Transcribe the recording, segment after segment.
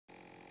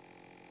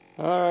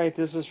Alright,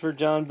 this is for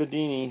John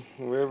Bedini,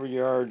 wherever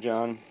you are,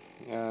 John.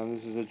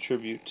 This is a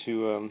tribute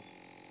to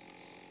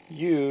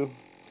you.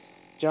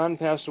 John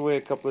passed away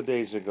a couple of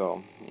days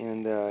ago,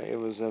 and it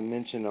was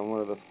mentioned on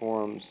one of the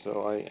forums,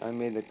 so I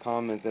made the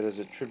comment that as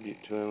a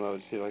tribute to him, I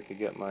would see if I could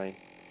get my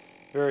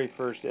very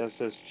first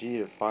SSG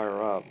to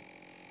fire up,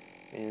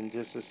 and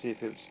just to see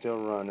if it would still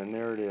run, and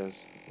there it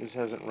is. This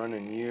hasn't run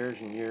in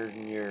years and years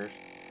and years.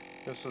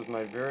 This was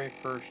my very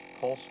first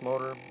pulse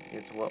motor.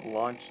 It's what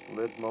launched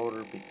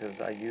Lidmotor because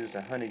I used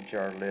a honey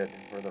jar lid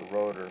for the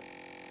rotor.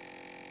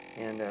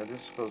 And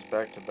this goes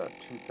back to about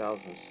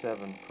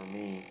 2007 for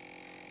me.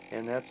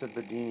 And that's a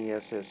Bedini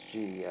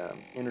SSG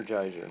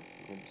energizer.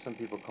 And some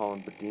people call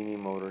them Bedini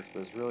motors,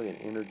 but it's really an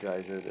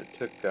energizer that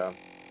took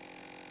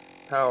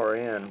power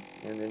in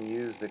and then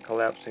used the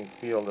collapsing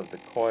field of the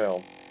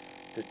coil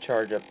to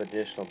charge up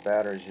additional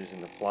batteries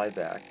using the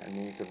flyback. I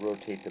mean, you could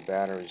rotate the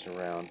batteries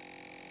around.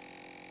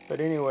 But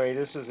anyway,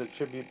 this is a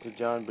tribute to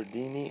John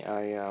Bedini.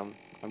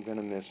 I'm going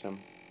to miss him.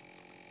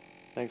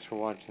 Thanks for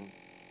watching.